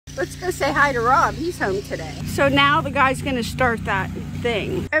Let's go say hi to Rob. He's home today. So now the guy's gonna start that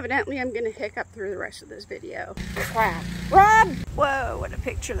thing. Evidently, I'm gonna hiccup through the rest of this video. Crap. Rob! Whoa, what a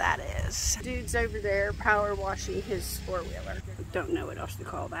picture that is. Dude's over there power washing his four-wheeler. Don't know what else to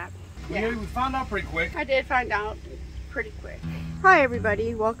call that. Yeah, we found out pretty quick. I did find out pretty quick. Hi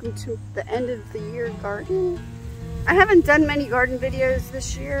everybody, welcome to the end of the year garden. I haven't done many garden videos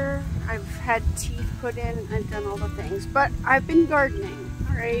this year. I've had teeth put in, I've done all the things, but I've been gardening,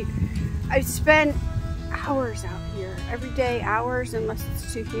 all right? I spent hours out here, every day hours, unless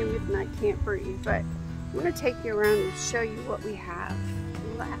it's too humid and I can't breathe, but I'm gonna take you around and show you what we have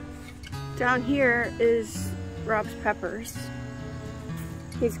left. Down here is Rob's peppers.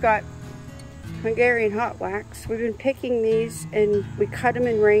 He's got Hungarian hot wax. We've been picking these and we cut them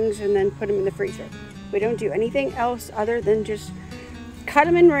in rings and then put them in the freezer. We don't do anything else other than just cut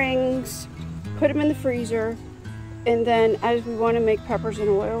them in rings, put them in the freezer, and then as we want to make peppers in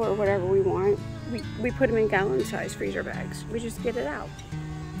oil or whatever we want, we put them in gallon-sized freezer bags. We just get it out.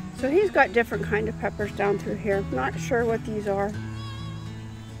 So he's got different kind of peppers down through here. Not sure what these are.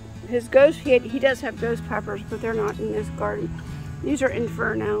 His ghost, he does have ghost peppers, but they're not in this garden. These are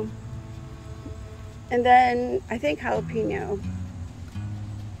Inferno. And then I think jalapeno.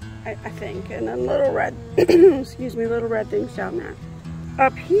 I think, and then little red, excuse me, little red things down there.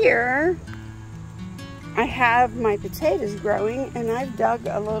 Up here, I have my potatoes growing, and I've dug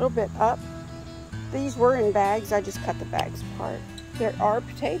a little bit up. These were in bags, I just cut the bags apart. There are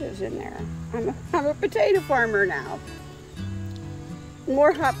potatoes in there. I'm a potato farmer now.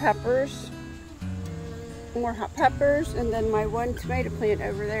 More hot peppers, and then my one tomato plant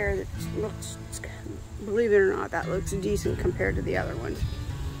over there that looks, believe it or not, that looks decent compared to the other ones.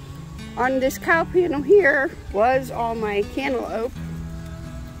 On this cow panel here was all my cantaloupe.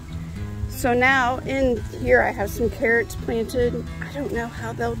 So now in here I have some carrots planted. I don't know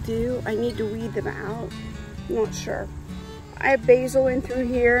how they'll do. I need to weed them out. I'm not sure. I have basil in through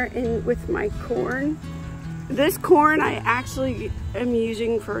here and with my corn. This corn I actually am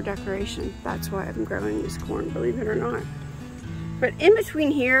using for decoration. That's why I'm growing this corn, believe it or not. But in between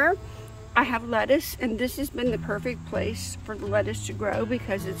here, I have lettuce, and this has been the perfect place for the lettuce to grow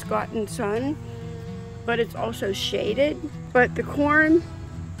because it's gotten sun, but it's also shaded. But the corn,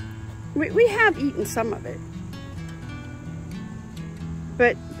 we have eaten some of it,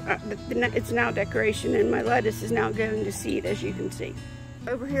 but it's now decoration, and my lettuce is now going to seed, as you can see.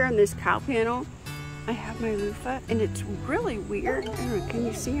 Over here on this cow panel, I have my Luffah, and it's really weird. I don't know, can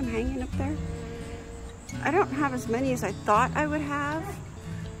you see him hanging up there? I don't have as many as I thought I would have.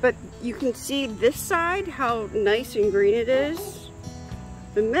 But you can see this side, how nice and green it is.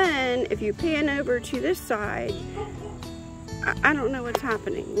 And then if you pan over to this side, I don't know what's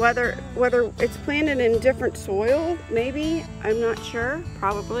happening. Whether it's planted in different soil, maybe, I'm not sure,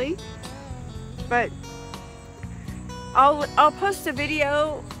 probably. But I'll post a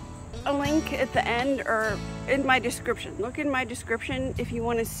video, a link at the end or in my description. Look in my description if you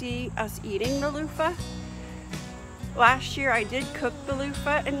want to see us eating the Luffah. Last year I did cook the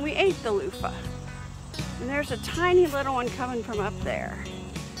Luffah and we ate the Luffah. And there's a tiny little one coming from up there.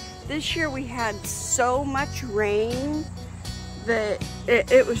 This year we had so much rain that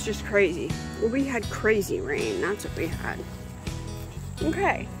it was just crazy. We had crazy rain, that's what we had.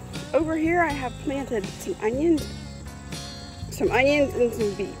 Okay, over here I have planted some onions and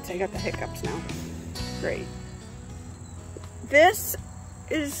some beets. I got the hiccups now. Great. This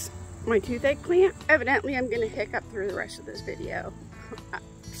is my toothache plant. Evidently, I'm gonna hiccup through the rest of this video.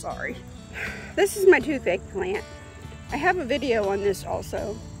 Sorry. This is my toothache plant. I have a video on this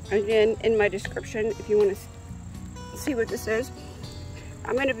also, again, in my description if you want to see what this is.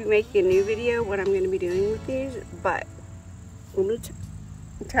 I'm gonna be making a new video, what I'm gonna be doing with these, but let me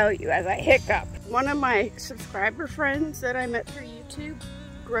tell you as I hiccup. One of my subscriber friends that I met through YouTube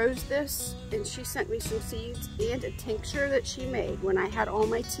grows this, and she sent me some seeds and a tincture that she made when I had all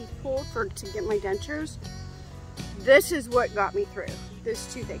my teeth pulled to get my dentures. This is what got me through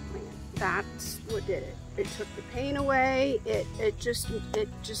this toothache plant. That's what did it. It took the pain away. It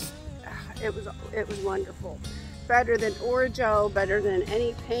was wonderful. Better than Orajel, better than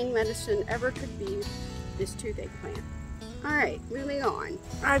any pain medicine ever could be, this toothache plant. All right, moving on.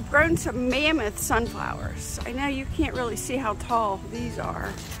 I've grown some mammoth sunflowers. I know you can't really see how tall these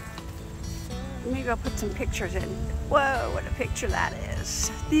are. Maybe I'll put some pictures in. Whoa, what a picture that is.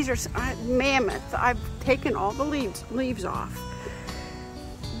 These are mammoth. I've taken all the leaves off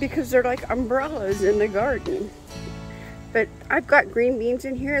because they're like umbrellas in the garden. But I've got green beans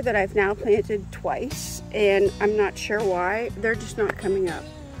in here that I've now planted twice, and I'm not sure why. They're just not coming up.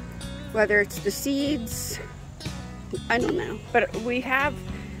 Whether it's the seeds, I don't know. But we have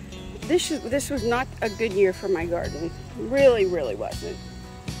This was not a good year for my garden. Really wasn't.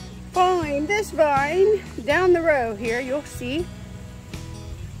 Following this vine down the row here, you'll see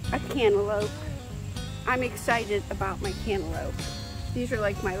a cantaloupe. I'm excited about my cantaloupe. These are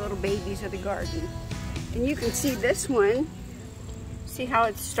like my little babies of the garden. And you can see this one. See how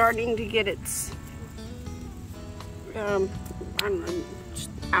it's starting to get its, I don't know, just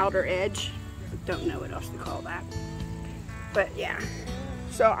outer edge. Don't know what else to call that. But yeah,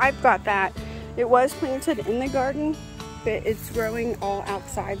 so I've got that. It was planted in the garden, but it's growing all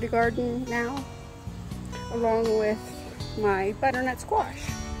outside the garden now, along with my butternut squash.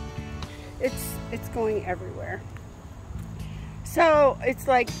 It's going everywhere. So it's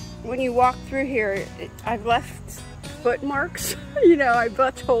like when you walk through here, I've left foot marks. You know, I've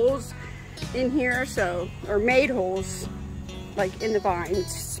left holes in here, so, or made holes like in the vines,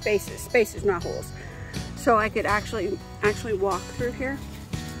 spaces, not holes. So I could actually walk through here.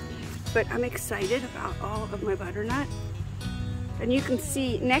 But I'm excited about all of my butternut. And you can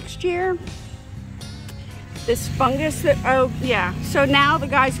see next year, this fungus that, oh yeah. So now the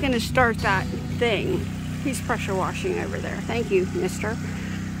guy's gonna start that thing. He's pressure washing over there. Thank you, mister.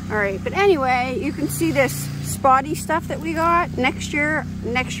 All right, but anyway, you can see this spotty stuff that we got. Next year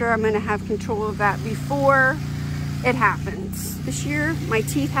I'm gonna have control of that before it happens. This year, my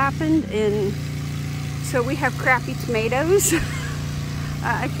teeth happened, and so we have crappy tomatoes.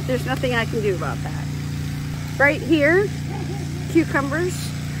 There's nothing I can do about that. Right here, cucumbers.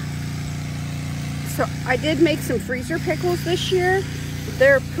 So I did make some freezer pickles this year.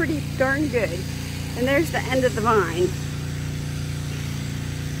 They're pretty darn good. And there's the end of the vine.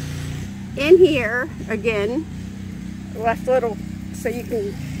 In here, again, left little, so you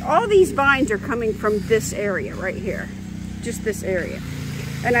can, all these vines are coming from this area right here. Just this area.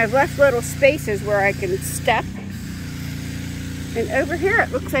 And I've left little spaces where I can step. And over here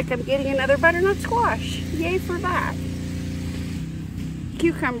it looks like I'm getting another butternut squash. Yay for that.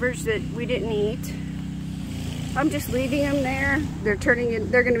 Cucumbers that we didn't eat. I'm just leaving them there. They're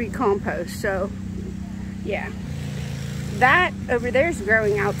gonna be compost, so yeah. That over there is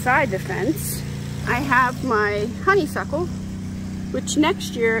growing outside the fence. I have my honeysuckle, which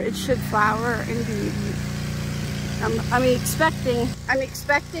next year it should flower and be, I'm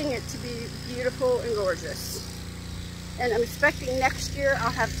expecting it to be beautiful and gorgeous. And I'm expecting next year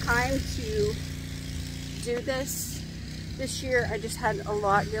I'll have time to do this. This year I just had a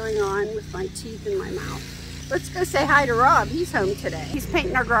lot going on with my teeth and my mouth. Let's go say hi to Rob. He's home today. He's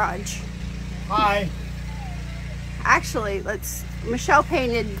painting our garage. Hi. Actually, Michelle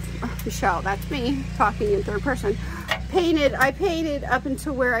painted, Michelle, that's me talking in third person. I painted up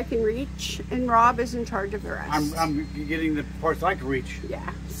until where I can reach, and Rob is in charge of the rest. I'm getting the parts I can reach. Yeah,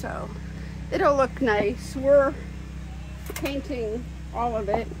 so it'll look nice. We're painting all of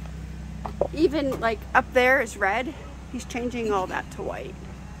it. Even like up there is red. He's changing all that to white.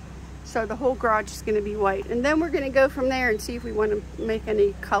 So the whole garage is going to be white. And then we're going to go from there and see if we want to make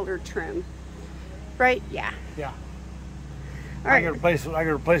any color trim. Right? Yeah. Yeah. All right. I got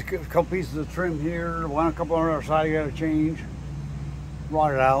to replace a couple pieces of trim here. A couple on our side I got to change.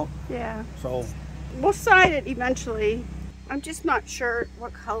 Rot it out. Yeah. So we'll side it eventually. I'm just not sure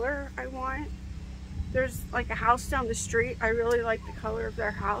what color I want. There's like a house down the street. I really like the color of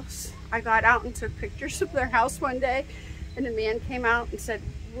their house. I got out and took pictures of their house one day, and a man came out and said,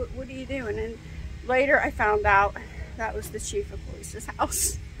 what are you doing? And later I found out that was the chief of police's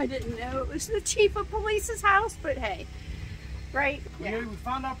house. I didn't know it was the chief of police's house, but hey, right? Yeah. We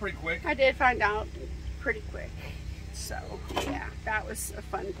found out pretty quick. I did find out pretty quick. So yeah, that was a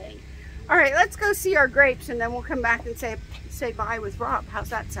fun thing. All right, let's go see our grapes, and then we'll come back and say bye with Rob. How's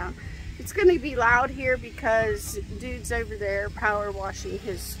that sound? It's going to be loud here because dude's over there power washing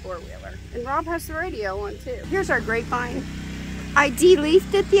his four-wheeler. And Rob has the radio on too. Here's our grapevine. I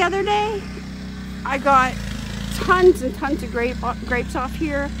de-leafed it the other day. I got tons and tons of grapes off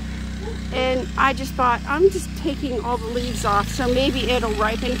here. And I just thought, I'm just taking all the leaves off so maybe it'll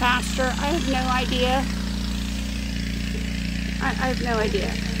ripen faster. I have no idea. I have no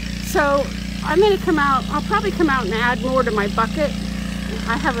idea. So I'm going to come out, I'll probably come out and add more to my bucket.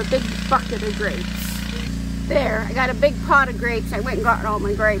 I have a big bucket of grapes. There, I got a big pot of grapes. I went and got all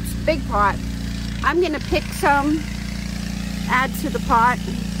my grapes. Big pot. I'm going to pick some, add to the pot.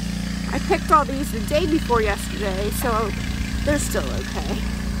 I picked all these the day before yesterday, so they're still okay.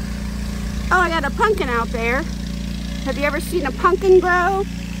 Oh, I got a pumpkin out there. Have you ever seen a pumpkin grow?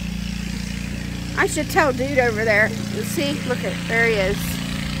 I should tell dude over there. See, look at, there he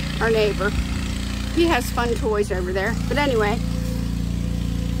is, our neighbor. He has fun toys over there. But anyway,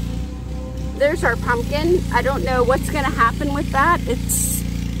 there's our pumpkin. I don't know what's gonna happen with that.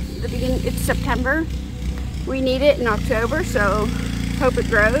 the beginning, it's September. We need it in October, so hope it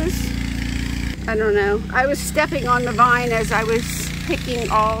grows. I don't know. I was stepping on the vine as I was picking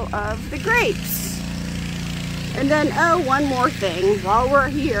all of the grapes. And then, oh, one more thing while we're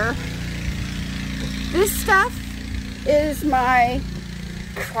here. This stuff is my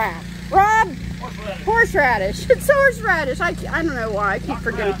crap. Rob? Horseradish. It's horseradish. I don't know why. I keep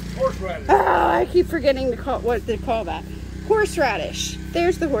forgetting. Horseradish. Oh, I keep forgetting to call what they call that. Horseradish.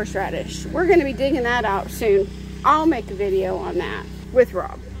 There's the horseradish. We're going to be digging that out soon. I'll make a video on that with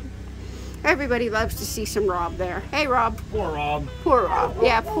Rob. Everybody loves to see some Rob there. Hey, Rob. Poor Rob. Poor Rob.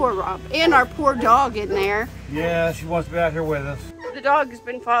 Yeah, poor Rob. And our poor dog in there. Yeah, she wants to be out here with us. The dog has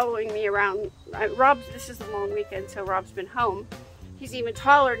been following me around. This is a long weekend, so Rob's been home. He's even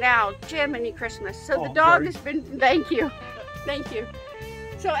taller now. Jiminy Christmas. So the dog has been, thank you. Thank you.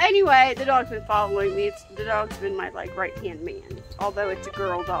 So anyway, the dog's been following me. The dog's been my like right-hand man. Although it's a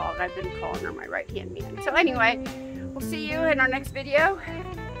girl dog, I've been calling her my right-hand man. So anyway, we'll see you in our next video.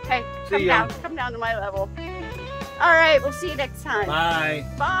 Hey, come down to my level. All right, we'll see you next time. Bye.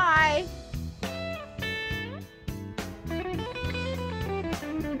 Bye.